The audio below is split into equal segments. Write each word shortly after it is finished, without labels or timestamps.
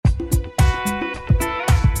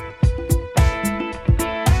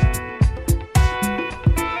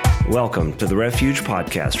Welcome to the Refuge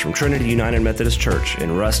Podcast from Trinity United Methodist Church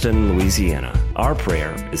in Ruston, Louisiana. Our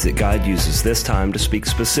prayer is that God uses this time to speak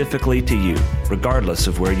specifically to you, regardless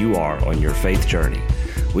of where you are on your faith journey.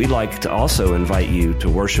 We'd like to also invite you to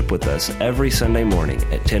worship with us every Sunday morning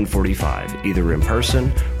at 10:45, either in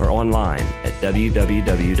person or online at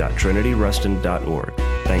www.trinityruston.org.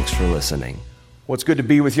 Thanks for listening. Well, it's good to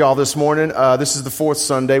be with y'all this morning. This is the fourth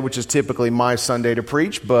Sunday, which is typically my Sunday to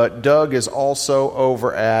preach, but Doug is also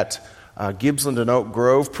over at Gibbsland and Oak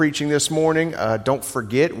Grove preaching this morning. Don't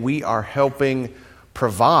forget, we are helping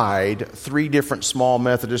provide 3 different small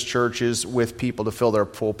Methodist churches with people to fill their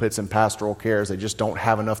pulpits and pastoral cares. They just don't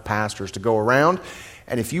have enough pastors to go around.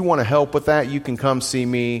 And if you want to help with that, you can come see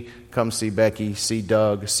me, come see Becky, see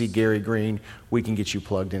Doug, see Gary Green. We can get you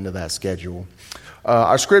plugged into that schedule.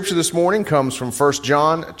 Our scripture this morning comes from 1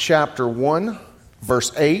 John chapter 1,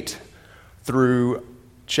 verse 8 through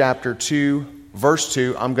chapter 2, verse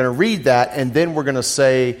 2. I'm going to read that, and then we're going to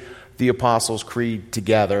say the Apostles' Creed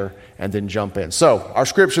together and then jump in. So, our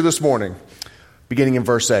scripture this morning, beginning in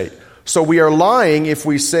verse 8. So we are lying if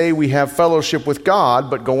we say we have fellowship with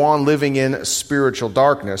God, but go on living in spiritual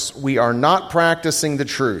darkness. We are not practicing the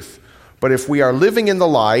truth. But if we are living in the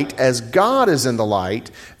light, as God is in the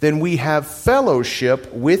light, then we have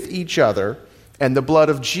fellowship with each other, and the blood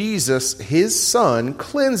of Jesus, his Son,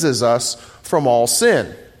 cleanses us from all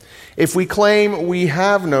sin. If we claim we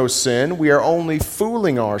have no sin, we are only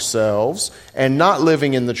fooling ourselves and not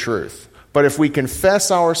living in the truth. But if we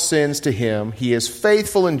confess our sins to him, he is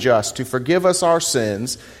faithful and just to forgive us our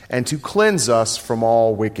sins and to cleanse us from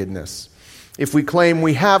all wickedness. If we claim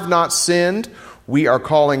we have not sinned, we are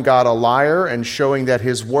calling God a liar and showing that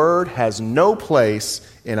his word has no place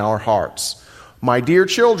in our hearts. My dear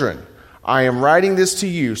children, I am writing this to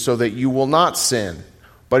you so that you will not sin.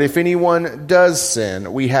 But if anyone does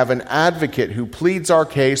sin, we have an advocate who pleads our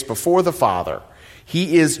case before the Father.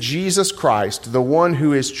 He is Jesus Christ, the one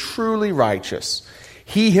who is truly righteous.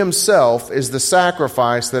 He himself is the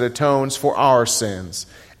sacrifice that atones for our sins,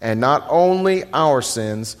 and not only our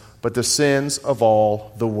sins, but the sins of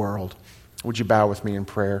all the world. Would you bow with me in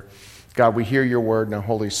prayer? God, we hear your word. Now,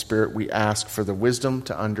 Holy Spirit, we ask for the wisdom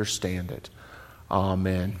to understand it.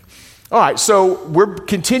 Amen. All right, so we're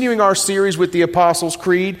continuing our series with the Apostles'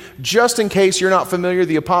 Creed. Just in case you're not familiar,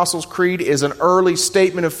 the Apostles' Creed is an early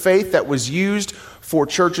statement of faith that was used for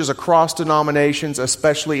churches across denominations,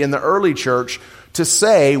 especially in the early church, to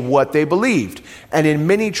say what they believed. And in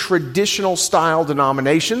many traditional style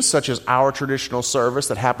denominations, such as our traditional service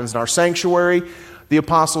that happens in our sanctuary, the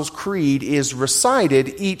Apostles' Creed is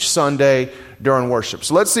recited each Sunday during worship.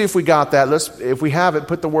 So let's see if we got that. If we have it,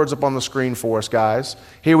 put the words up on the screen for us, guys.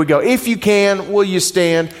 Here we go. If you can, will you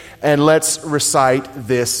stand and let's recite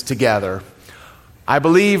this together. I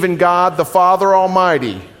believe in God, the Father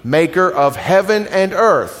Almighty, maker of heaven and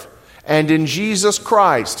earth, and in Jesus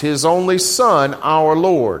Christ, his only Son, our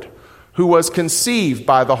Lord, who was conceived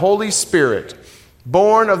by the Holy Spirit,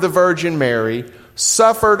 born of the Virgin Mary,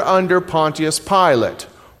 suffered under Pontius Pilate,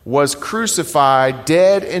 was crucified,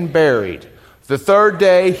 dead, and buried. The third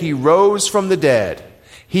day he rose from the dead.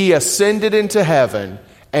 He ascended into heaven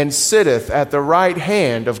and sitteth at the right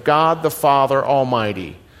hand of God the Father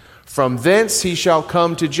Almighty. From thence he shall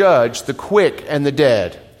come to judge the quick and the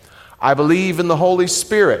dead. I believe in the Holy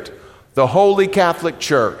Spirit, the Holy Catholic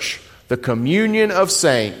Church, the communion of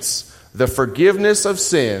saints, the forgiveness of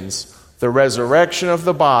sins, the resurrection of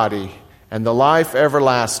the body, and the life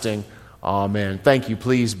everlasting. Amen. Thank you.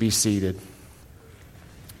 Please be seated.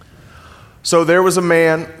 So there was a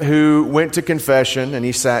man who went to confession, and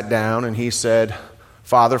he sat down, and he said,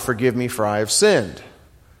 Father, forgive me, for I have sinned.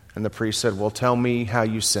 And the priest said, well, tell me how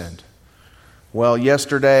you sinned. Well,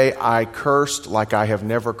 yesterday I cursed like I have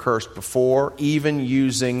never cursed before, even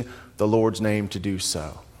using the Lord's name to do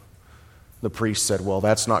so. The priest said, well,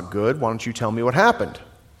 that's not good. Why don't you tell me what happened?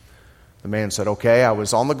 The man said, okay, I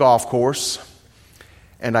was on the golf course,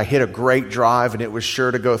 and I hit a great drive, and it was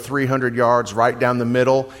sure to go 300 yards right down the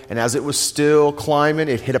middle, and as it was still climbing,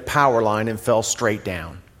 it hit a power line and fell straight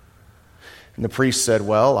down. And the priest said,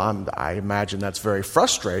 well, I imagine that's very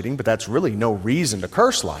frustrating, but that's really no reason to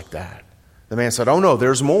curse like that. The man said, oh no,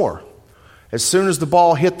 there's more. As soon as the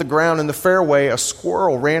ball hit the ground in the fairway, a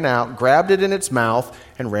squirrel ran out, grabbed it in its mouth,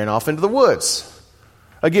 and ran off into the woods.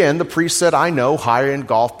 Again, the priest said, I know higher-end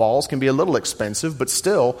golf balls can be a little expensive, but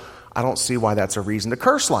still, I don't see why that's a reason to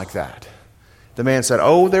curse like that. The man said,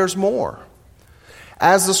 oh, there's more.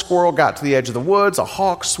 As the squirrel got to the edge of the woods, a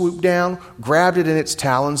hawk swooped down, grabbed it in its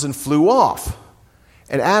talons, and flew off.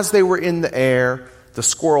 And as they were in the air, the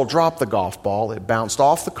squirrel dropped the golf ball. It bounced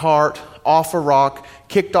off the cart, off a rock,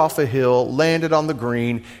 kicked off a hill, landed on the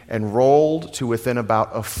green, and rolled to within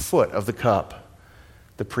about a foot of the cup.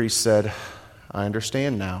 The priest said, "I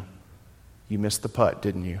understand now. You missed the putt,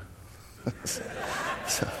 didn't you?"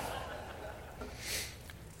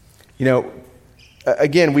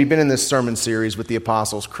 Again, we've been in this sermon series with the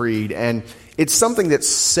Apostles' Creed, and it's something that's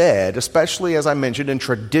said, especially, as I mentioned, in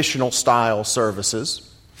traditional style services.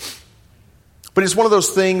 But it's one of those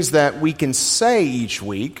things that we can say each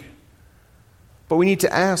week, but we need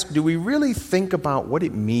to ask, do we really think about what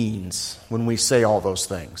it means when we say all those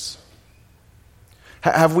things?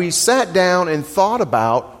 Have we sat down and thought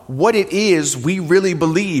about what it is we really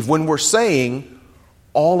believe when we're saying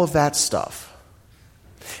all of that stuff?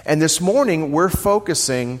 And this morning, we're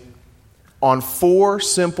focusing on 4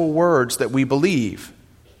 simple words that we believe.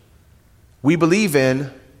 We believe in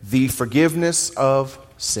the forgiveness of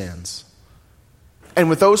sins. And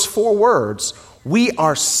with those 4 words, we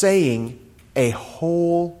are saying a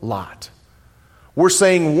whole lot. We're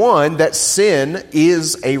saying, 1, that sin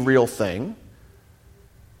is a real thing.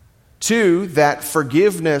 2, that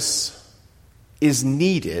forgiveness is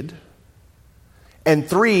needed. And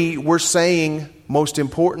 3, we're saying, most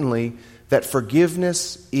importantly, that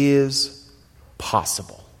forgiveness is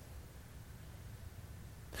possible.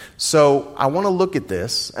 So I want to look at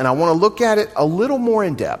this, and I want to look at it a little more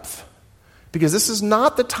in depth, because this is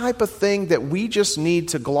not the type of thing that we just need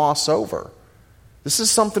to gloss over. This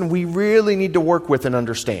is something we really need to work with and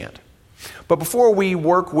understand. But before we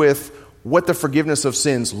work with what the forgiveness of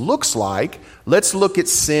sins looks like, let's look at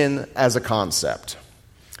sin as a concept.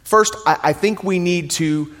 First, I think we need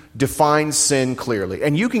to define sin clearly.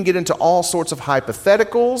 And you can get into all sorts of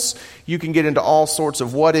hypotheticals, you can get into all sorts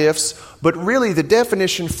of what-ifs, but really the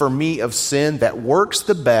definition for me of sin that works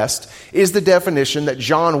the best is the definition that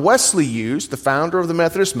John Wesley used, the founder of the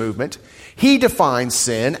Methodist movement. He defines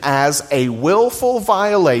sin as a willful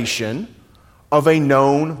violation of a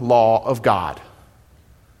known law of God.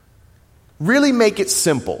 Really make it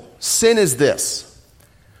simple. Sin is this: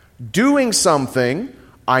 doing something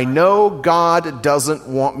I know God doesn't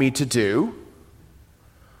want me to do,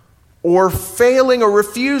 or failing or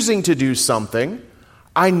refusing to do something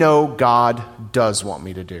I know God does want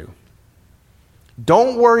me to do.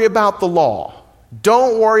 Don't worry about the law.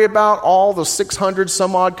 Don't worry about all the 600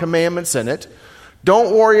 some odd commandments in it.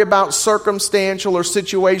 Don't worry about circumstantial or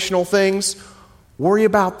situational things. Worry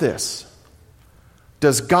about this.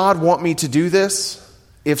 Does God want me to do this?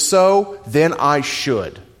 If so, then I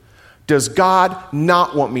should. Does God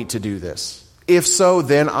not want me to do this? If so,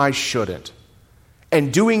 then I shouldn't.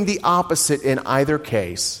 And doing the opposite in either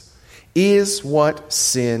case is what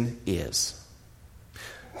sin is.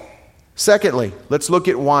 Secondly, let's look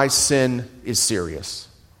at why sin is serious.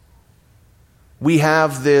 We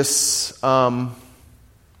have this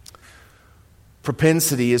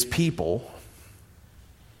propensity as people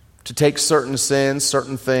to take certain sins,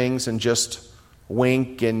 certain things, and just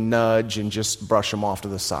wink and nudge and just brush them off to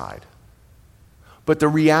the side. But the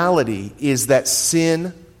reality is that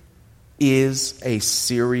sin is a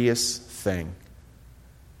serious thing.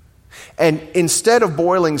 And instead of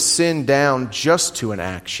boiling sin down just to an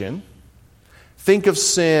action, think of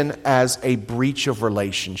sin as a breach of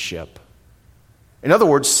relationship. In other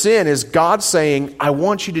words, sin is God saying, I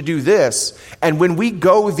want you to do this. And when we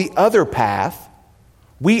go the other path,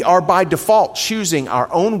 we are by default choosing our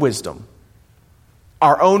own wisdom,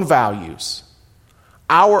 our own values,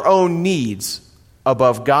 our own needs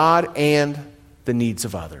above God and the needs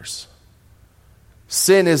of others.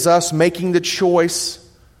 Sin is us making the choice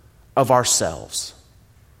of ourselves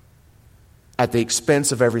at the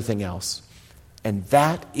expense of everything else. And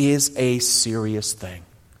that is a serious thing.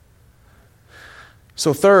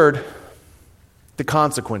 So third, the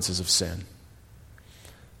consequences of sin.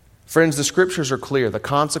 Friends, the scriptures are clear. The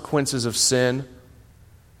consequences of sin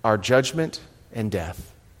are judgment and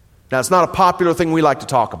death. Now, it's not a popular thing we like to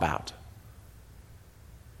talk about.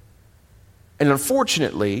 And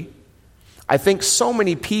unfortunately, I think so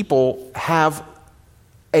many people have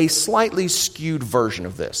a slightly skewed version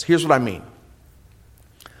of this. Here's what I mean.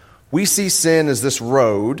 We see sin as this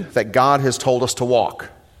road that God has told us to walk.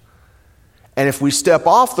 And if we step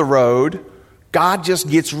off the road, God just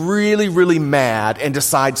gets really, really mad and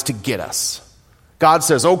decides to get us. God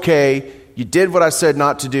says, okay, you did what I said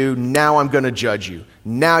not to do. Now I'm going to judge you.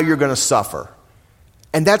 Now you're going to suffer.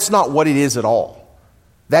 And that's not what it is at all.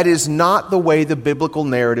 That is not the way the biblical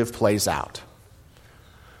narrative plays out.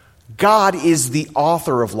 God is the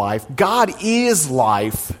author of life. God is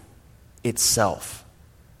life itself.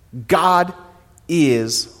 God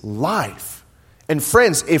is life. And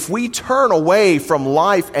friends, if we turn away from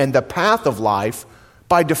life and the path of life,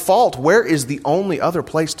 by default, where is the only other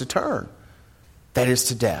place to turn? That is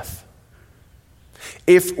to death.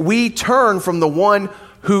 If we turn from the one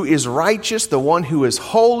who is righteous, the one who is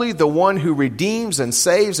holy, the one who redeems and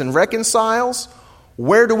saves and reconciles,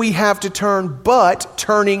 where do we have to turn but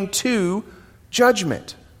turning to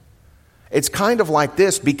judgment? It's kind of like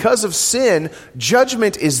this. Because of sin,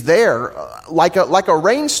 judgment is there like a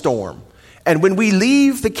rainstorm. And when we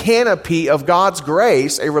leave the canopy of God's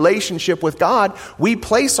grace, a relationship with God, we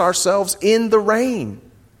place ourselves in the rain.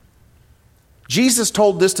 Jesus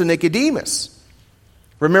told this to Nicodemus.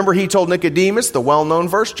 Remember, he told Nicodemus the well-known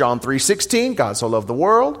verse, John 3:16, God so loved the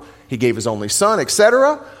world, he gave his only son,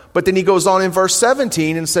 etc. But then he goes on in verse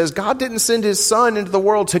 17 and says, God didn't send his son into the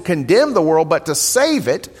world to condemn the world, but to save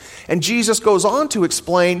it. And Jesus goes on to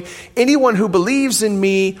explain, anyone who believes in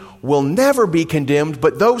me will never be condemned,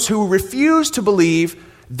 but those who refuse to believe,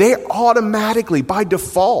 they automatically, by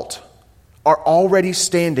default, are already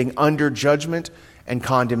standing under judgment and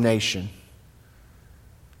condemnation.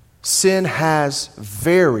 Sin has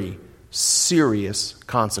very serious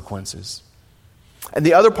consequences. And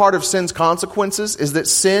the other part of sin's consequences is that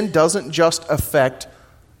sin doesn't just affect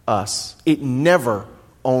us. It never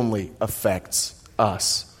only affects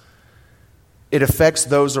us. It affects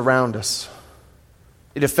those around us.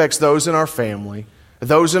 It affects those in our family,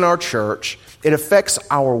 those in our church. It affects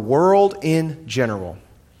our world in general.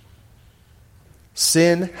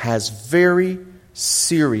 Sin has very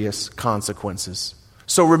serious consequences.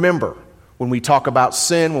 So remember, when we talk about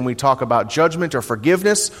sin, when we talk about judgment or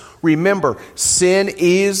forgiveness, remember, sin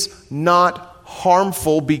is not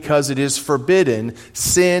harmful because it is forbidden.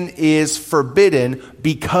 Sin is forbidden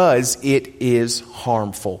because it is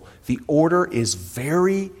harmful. The order is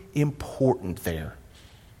very important there.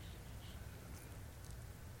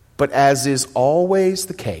 But as is always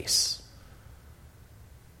the case,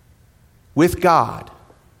 with God,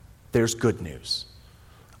 there's good news.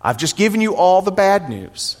 I've just given you all the bad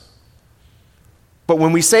news. But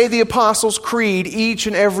when we say the Apostles' Creed each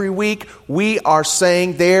and every week, we are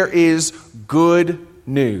saying there is good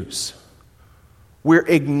news. We're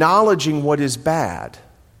acknowledging what is bad.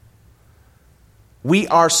 We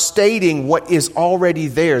are stating what is already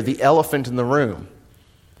there, the elephant in the room.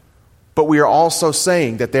 But we are also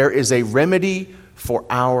saying that there is a remedy for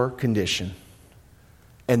our condition.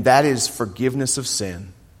 And that is forgiveness of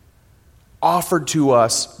sin, offered to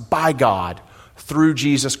us by God through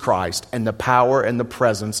Jesus Christ and the power and the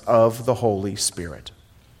presence of the Holy Spirit.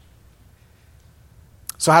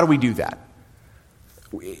 So how do we do that?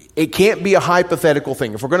 It can't be a hypothetical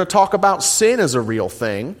thing. If we're going to talk about sin as a real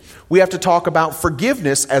thing, we have to talk about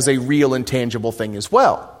forgiveness as a real and tangible thing as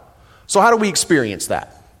well. So how do we experience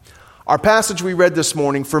that? Our passage we read this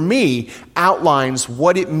morning, for me, outlines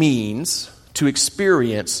what it means to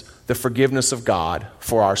experience the forgiveness of God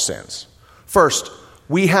for our sins. First,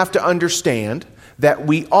 we have to understand that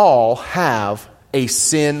we all have a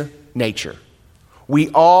sin nature. We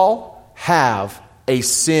all have a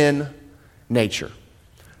sin nature.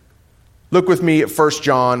 Look with me at 1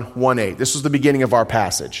 John 1:8. This is the beginning of our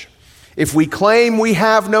passage. If we claim we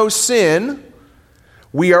have no sin,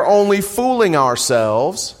 we are only fooling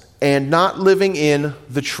ourselves and not living in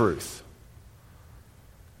the truth.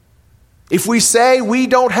 If we say we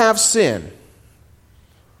don't have sin,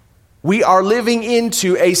 we are living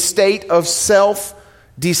into a state of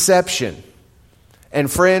self-deception. And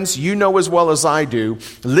friends, you know as well as I do,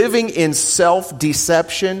 living in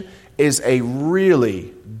self-deception is a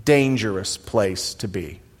really dangerous place to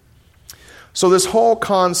be. So this whole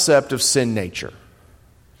concept of sin nature.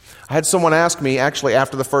 I had someone ask me, actually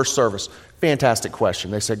after the first service, fantastic question.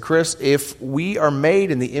 They said, Chris, if we are made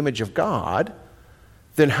in the image of God,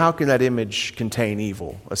 then how can that image contain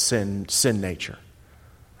evil, a sin nature?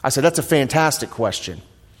 I said, that's a fantastic question.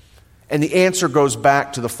 And the answer goes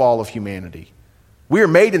back to the fall of humanity. We are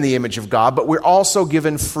made in the image of God, but we're also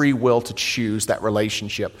given free will to choose that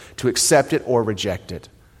relationship, to accept it or reject it.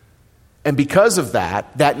 And because of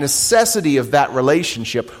that necessity of that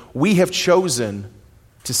relationship, we have chosen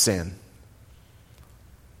to sin.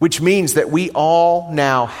 Which means that we all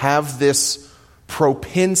now have this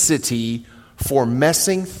propensity for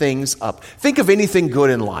messing things up. Think of anything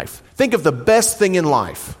good in life. Think of the best thing in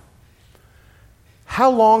life.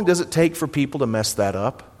 How long does it take for people to mess that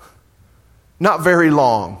up? Not very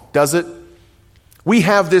long, does it? We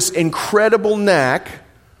have this incredible knack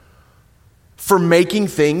for making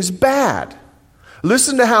things bad.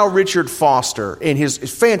 Listen to how Richard Foster, in his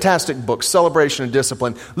fantastic book, Celebration of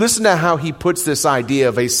Discipline, listen to how he puts this idea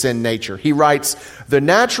of a sin nature. He writes, "The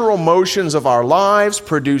natural motions of our lives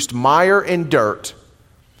produced mire and dirt.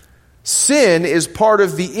 Sin is part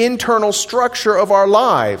of the internal structure of our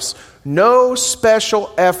lives. No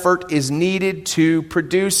special effort is needed to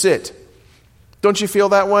produce it." Don't you feel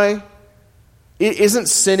that way? Isn't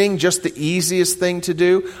sinning just the easiest thing to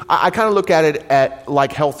do? I kind of look at it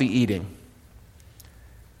like healthy eating.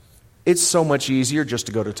 It's so much easier just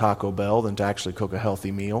to go to Taco Bell than to actually cook a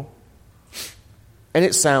healthy meal. And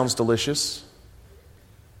it sounds delicious.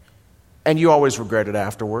 And you always regret it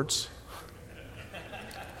afterwards.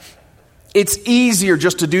 It's easier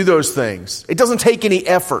just to do those things. It doesn't take any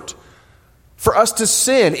effort. For us to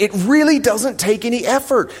sin, it really doesn't take any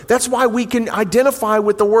effort. That's why we can identify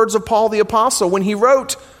with the words of Paul the Apostle when he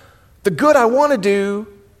wrote, "The good I want to do,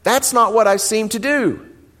 that's not what I seem to do.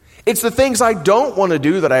 It's the things I don't want to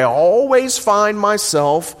do that I always find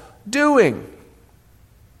myself doing."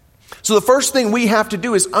 So the first thing we have to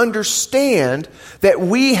do is understand that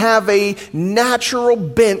we have a natural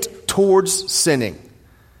bent towards sinning.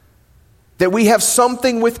 That we have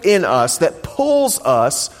something within us that pulls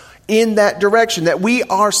us in that direction. That we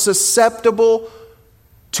are susceptible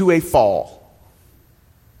to a fall.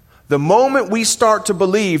 The moment we start to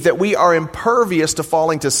believe that we are impervious to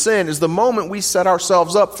falling to sin is the moment we set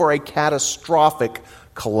ourselves up for a catastrophic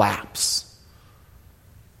collapse.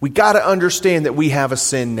 We got to understand that we have a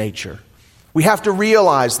sin nature. We have to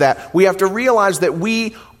realize that. We have to realize that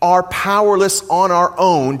we are powerless on our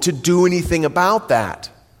own to do anything about that.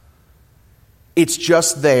 It's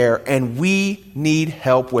just there, and we need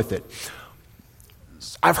help with it.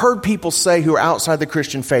 I've heard people say who are outside the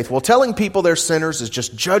Christian faith, well, telling people they're sinners is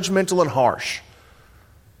just judgmental and harsh.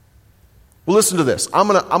 Well, listen to this. I'm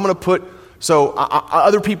gonna put,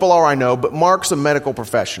 other people are, I know, but Mark's a medical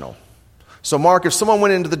professional. So Mark, if someone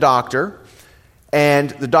went into the doctor,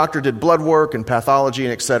 and the doctor did blood work and pathology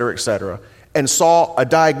and et cetera, and saw a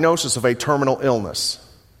diagnosis of a terminal illness,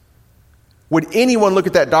 would anyone look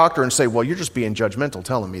at that doctor and say, well, you're just being judgmental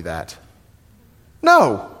telling me that?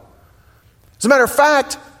 No. As a matter of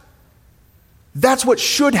fact, that's what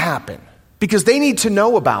should happen, because they need to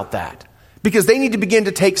know about that, because they need to begin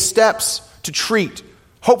to take steps to treat,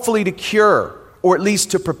 hopefully to cure, or at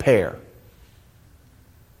least to prepare.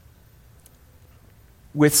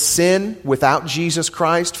 With sin, without Jesus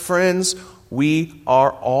Christ, friends, we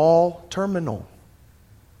are all terminal.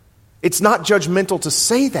 It's not judgmental to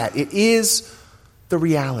say that. It is the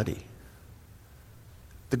reality.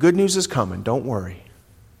 The good news is coming. Don't worry.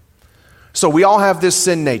 So we all have this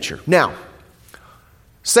sin nature. Now,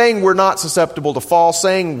 saying we're not susceptible to fall,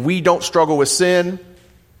 saying we don't struggle with sin,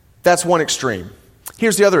 that's one extreme.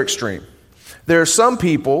 Here's the other extreme. There are some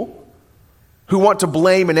people who want to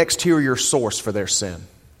blame an exterior source for their sin.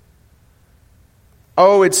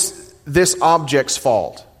 Oh, it's this object's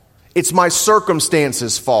fault. It's my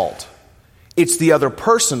circumstances' fault. It's the other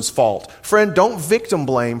person's fault. Friend, don't victim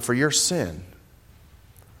blame for your sin.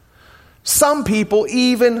 Some people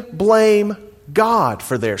even blame God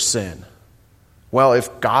for their sin. Well,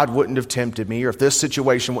 if God wouldn't have tempted me, or if this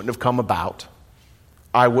situation wouldn't have come about,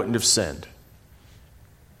 I wouldn't have sinned.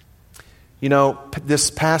 You know,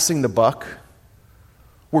 this passing the buck,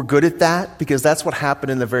 we're good at that because that's what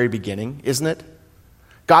happened in the very beginning, isn't it?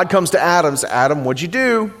 God comes to Adam, says, Adam, what'd you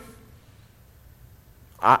do?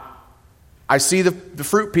 I see the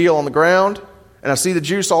fruit peel on the ground, and I see the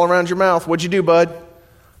juice all around your mouth. What'd you do, bud?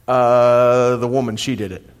 The woman, she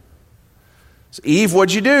did it. So, Eve,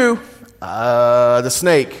 what'd you do? The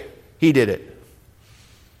snake, he did it.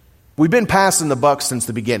 We've been passing the buck since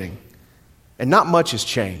the beginning, and not much has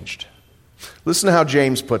changed. Listen to how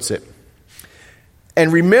James puts it.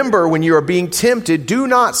 And remember, when you are being tempted, do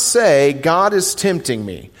not say, God is tempting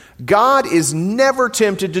me. God is never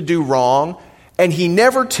tempted to do wrong, and he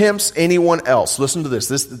never tempts anyone else. Listen to this.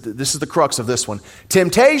 This is the crux of this one.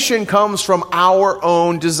 Temptation comes from our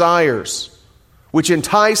own desires, which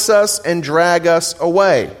entice us and drag us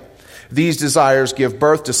away. These desires give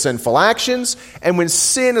birth to sinful actions, and when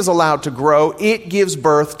sin is allowed to grow, it gives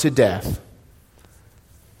birth to death.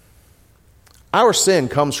 Our sin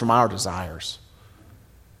comes from our desires.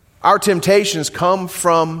 Our temptations come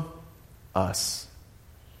from us.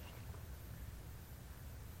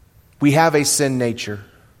 We have a sin nature.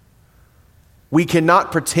 We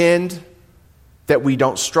cannot pretend that we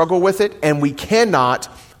don't struggle with it, and we cannot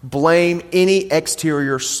blame any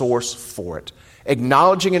exterior source for it.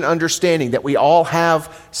 Acknowledging and understanding that we all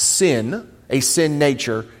have sin, a sin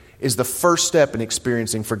nature, is the first step in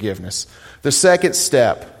experiencing forgiveness. The second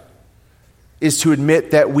step is to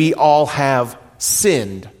admit that we all have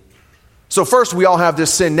sinned. So first, we all have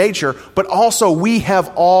this sin nature, but also we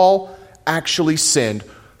have all actually sinned.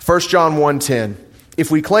 1 John 1:10. If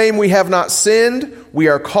we claim we have not sinned, we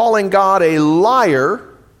are calling God a liar.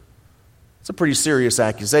 It's a pretty serious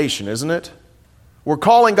accusation, isn't it? We're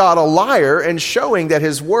calling God a liar and showing that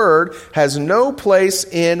His Word has no place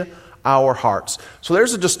in our hearts. So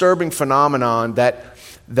there's a disturbing phenomenon that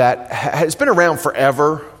has been around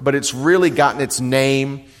forever, but it's really gotten its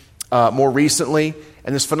name more recently.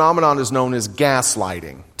 And this phenomenon is known as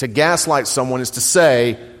gaslighting. To gaslight someone is to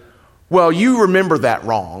say, well, you remember that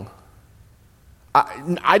wrong.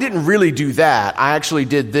 I didn't really do that. I actually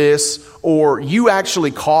did this, or you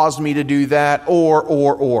actually caused me to do that,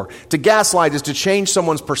 or. To gaslight is to change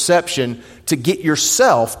someone's perception to get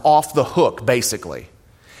yourself off the hook, basically.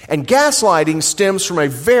 And gaslighting stems from a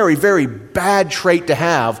very, very bad trait to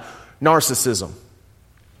have, narcissism.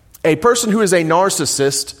 A person who is a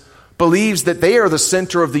narcissist believes that they are the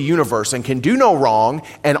center of the universe and can do no wrong,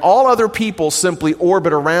 and all other people simply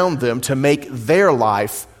orbit around them to make their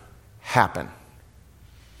life happen.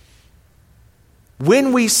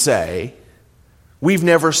 When we say we've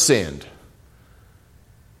never sinned,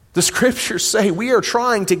 the scriptures say we are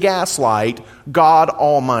trying to gaslight God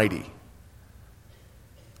Almighty.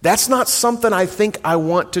 That's not something I think I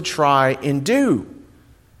want to try and do.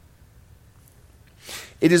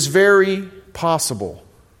 It is very possible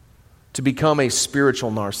to become a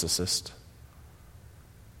spiritual narcissist,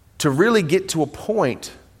 to really get to a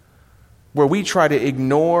point where we try to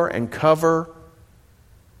ignore and cover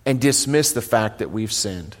and dismiss the fact that we've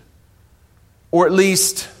sinned. Or at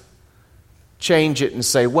least change it and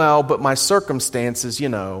say, well, but my circumstances,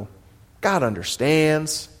 God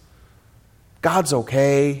understands. God's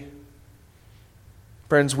okay.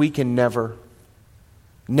 Friends, we can never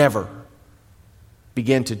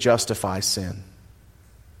begin to justify sin.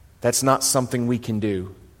 That's not something we can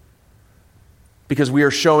do. Because we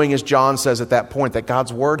are showing, as John says at that point, that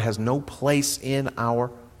God's Word has no place in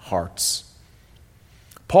our hearts.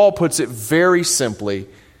 Paul puts it very simply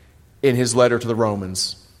in his letter to the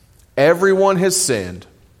Romans. Everyone has sinned.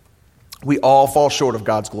 We all fall short of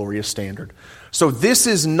God's glorious standard. So this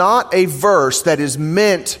is not a verse that is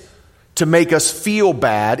meant to make us feel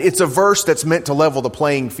bad. It's a verse that's meant to level the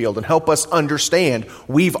playing field and help us understand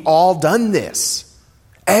we've all done this.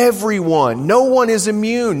 Everyone. No one is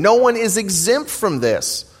immune. No one is exempt from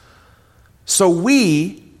this. So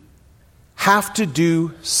we have to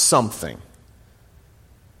do something.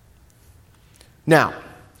 Now,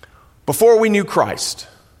 before we knew Christ,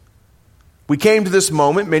 we came to this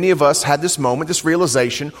moment, many of us had this moment, this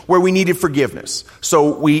realization, where we needed forgiveness.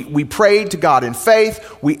 So we prayed to God in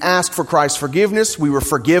faith, we asked for Christ's forgiveness, we were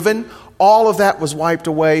forgiven, all of that was wiped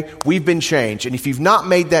away, we've been changed. And if you've not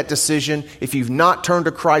made that decision, if you've not turned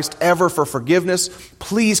to Christ ever for forgiveness,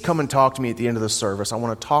 please come and talk to me at the end of the service. I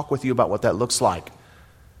want to talk with you about what that looks like.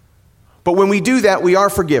 But when we do that, we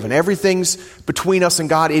are forgiven. Everything's between us and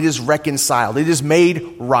God. It is reconciled. It is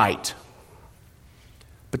made right.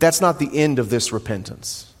 But that's not the end of this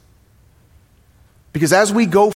repentance. Because as we go